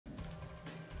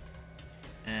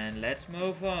And let's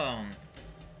move on.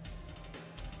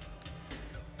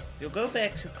 We'll go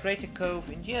back to Crater Cove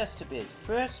in just a bit.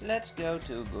 First, let's go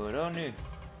to Goronu,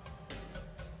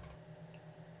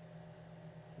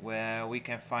 where we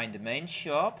can find the main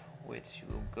shop, which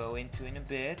we'll go into in a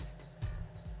bit.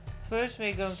 First,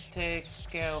 we're going to take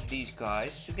care of these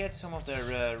guys to get some of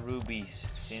their rubies,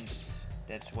 since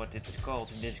that's what it's called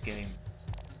in this game.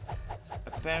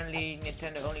 Apparently,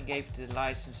 Nintendo only gave the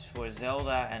license for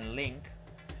Zelda and Link,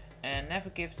 and never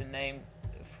gave the name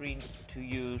free to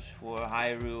use for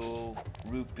Hyrule,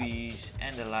 rupees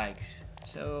and the likes.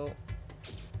 So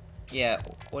yeah,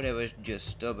 whatever, is just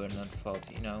stubborn, not fault,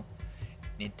 you know.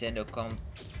 Nintendo can't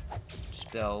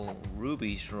spell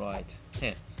rubies right.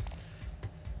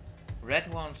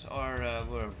 Red ones are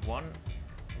worth 1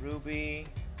 ruby,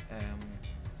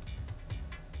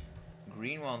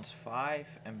 green ones 5,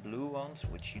 and blue ones,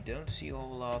 which you don't see a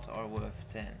whole lot, are worth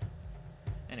 10.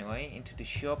 Anyway, into the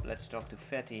shop, let's talk to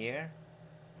Fatty here.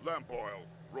 Lamp oil,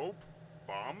 rope,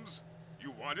 bombs?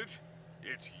 You want it?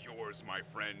 It's yours, my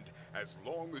friend, as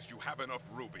long as you have enough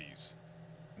rubies.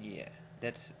 Yeah,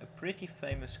 that's a pretty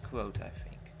famous quote, I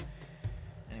think.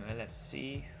 Anyway, let's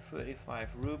see. 35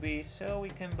 rubies, so we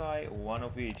can buy 1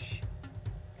 of each.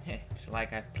 It's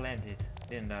like I planned it,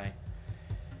 didn't I?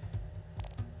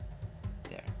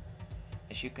 There.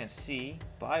 As you can see,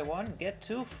 buy 1, get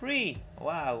 2 free.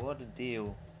 Wow, what a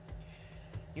deal.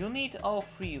 You'll need all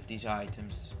 3 of these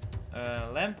items.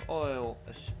 Lamp oil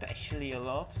especially a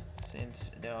lot,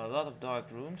 since there are a lot of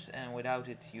dark rooms and without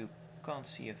it you can't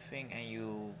see a thing,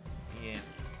 and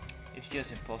it's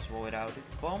just impossible without it.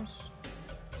 Bombs,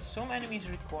 some enemies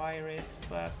require it,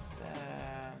 but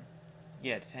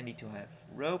yeah, it's handy to have.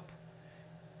 Rope,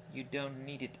 you don't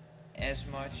need it as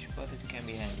much, but it can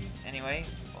be handy. Anyway,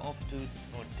 off to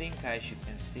Nortinka, as you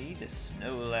can see, the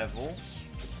snow level,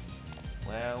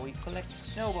 where we collect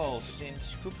snowballs, since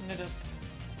scooping it up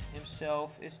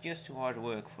himself is just too hard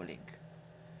work for Link.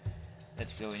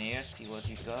 Let's go in here, see what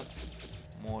we got.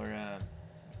 More,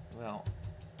 well,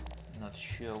 not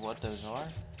sure what those are.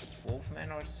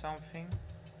 Wolfman or something.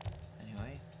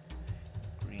 Anyway,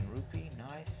 green rupee,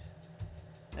 nice.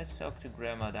 Let's talk to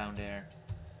Grandma down there.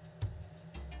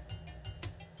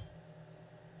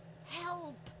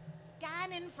 Help!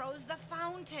 Ganon froze the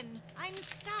fountain. I'm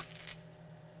stuck.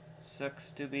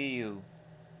 Sucks to be you.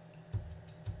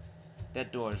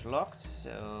 That door is locked,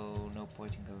 so no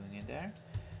point in going in there.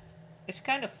 It's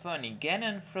kind of funny,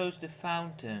 Ganon froze the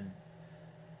fountain.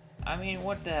 I mean,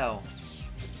 what the hell?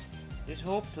 This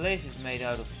whole place is made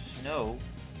out of snow.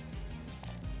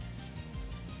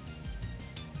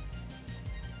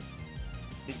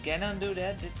 Did Ganon do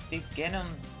that? Did Ganon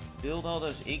build all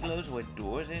those igloos with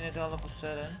doors in it all of a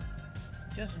sudden?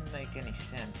 It doesn't make any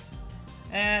sense.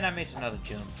 And I missed another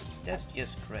jump. That's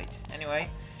just great. Anyway,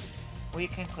 we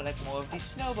can collect more of these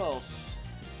snowballs,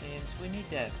 since we need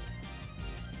that.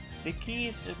 The key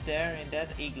is up there in that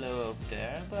igloo over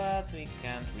there, but we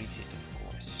can't reach it,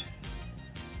 of course.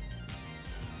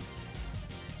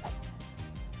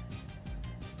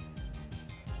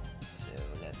 So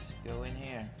let's go in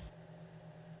here.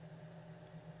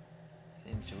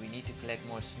 Since we need to collect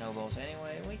more snowballs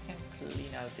anyway, we can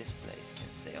clean out this place,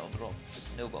 since they all drop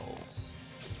snowballs.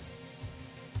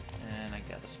 And I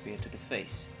got a spear to the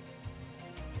face.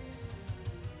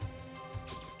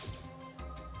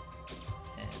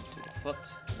 Foot,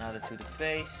 another to the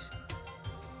face.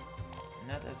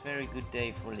 Not a very good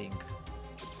day for Link.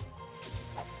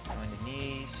 On the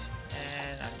knees,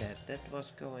 and I'm dead. That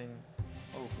was going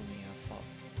over me, I thought.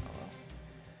 Oh well.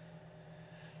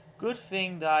 Good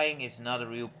thing dying is not a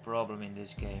real problem in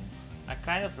this game. I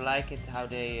kind of like it how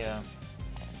they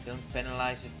don't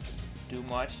penalize it too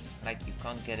much. Like you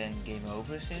can't get any game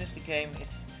over, since the game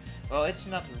is, well, it's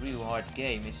not a real hard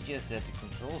game. It's just that the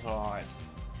controls are hard.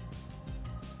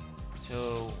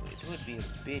 So it would be a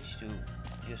bitch to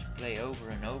just play over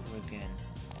and over again.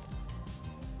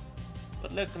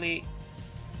 But luckily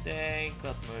they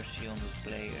got mercy on the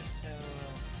players, so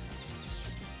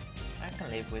I can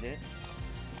live with it.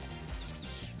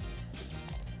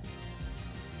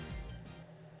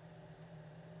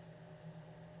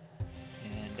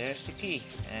 And there's the key,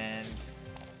 and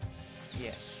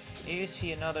yeah. Here you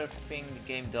see another thing the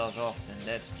game does often.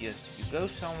 That's just you go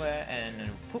somewhere and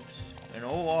whoops, an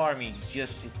whole army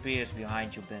just appears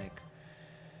behind your back.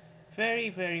 Very,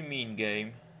 very mean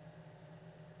game.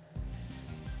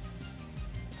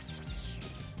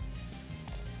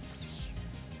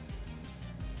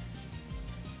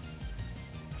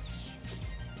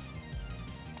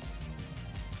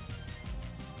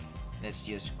 Let's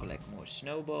just collect more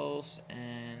snowballs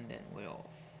and then we're off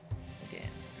again.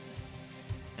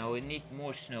 Now we need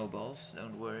more snowballs,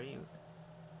 don't worry.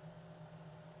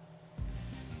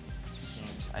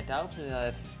 Since I doubt we'll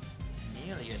have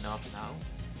nearly enough now.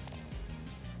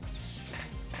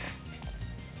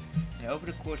 And over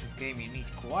the course of the game you need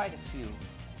quite a few.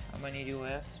 How many do you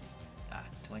have?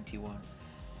 21.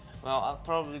 Well, I'll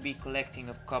probably be collecting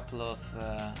a couple of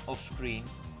off-screen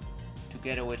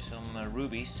together with some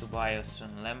rubies to buy us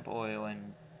some lamp oil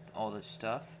and all that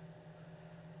stuff.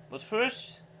 But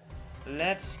first,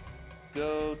 let's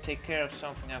go take care of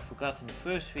something I forgot in the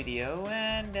first video,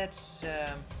 and that's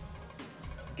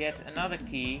get another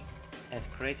key at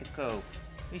Crater Cove.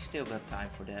 We still got time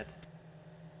for that,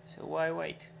 so why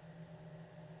wait?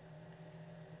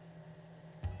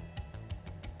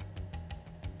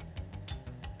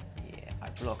 Yeah, I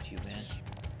blocked you, man.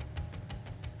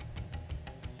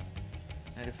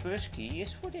 Now the first key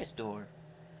is for this door,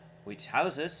 which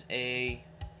houses a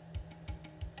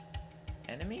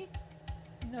enemy?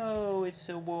 No, it's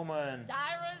a woman.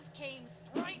 Dyrus came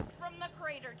straight from the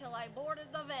crater till I boarded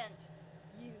the vent.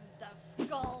 Used a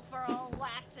skull for a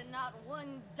latch and not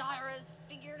one Dyrus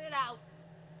figured it out.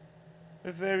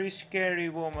 A very scary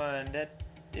woman. That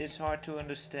is hard to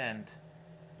understand.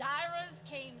 Dyrus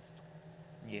came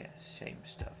Yeah, same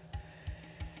stuff.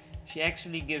 She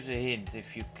actually gives a hint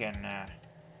if you can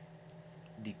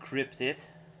decrypt it.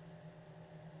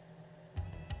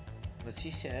 But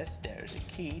she says there's a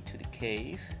key to the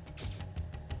cave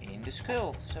in the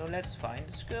skull. So let's find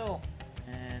the skull.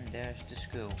 And there's the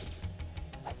skull.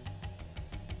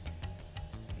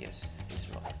 Yes, it's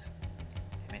locked.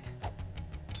 Damn it.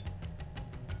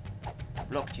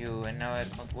 Blocked you and now I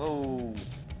can't. Whoa!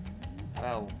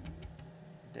 Wow.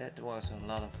 That was a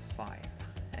lot of fire.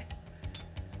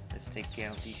 Let's take care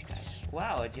of these guys.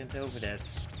 Wow, I jumped over that.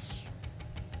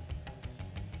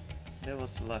 That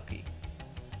was lucky.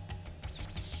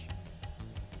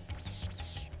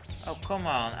 Oh, come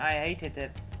on. I hate it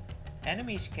that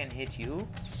enemies can hit you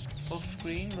off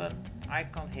screen, but I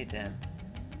can't hit them.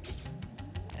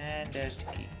 And there's the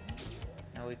key.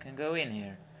 Now we can go in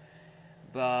here.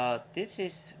 But this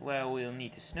is where we'll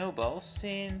need the snowballs,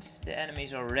 since the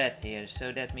enemies are red here.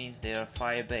 So that means they are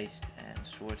fire based and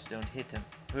swords don't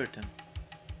hurt them.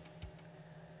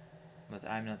 But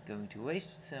I'm not going to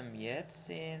waste them yet,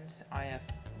 since I have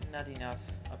not enough.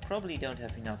 I probably don't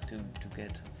have enough to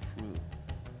get through.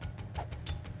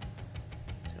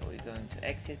 We're going to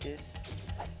exit this,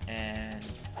 and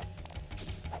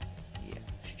yeah,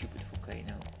 stupid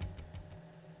volcano.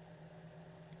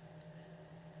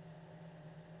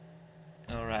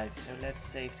 Alright, so let's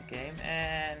save the game,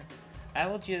 and I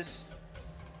will just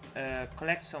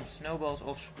collect some snowballs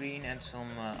off screen and some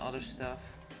other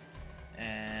stuff,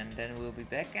 and then we'll be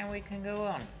back and we can go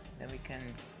on. Then we can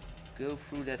go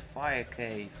through that fire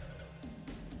cave.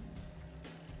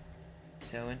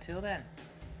 So until then.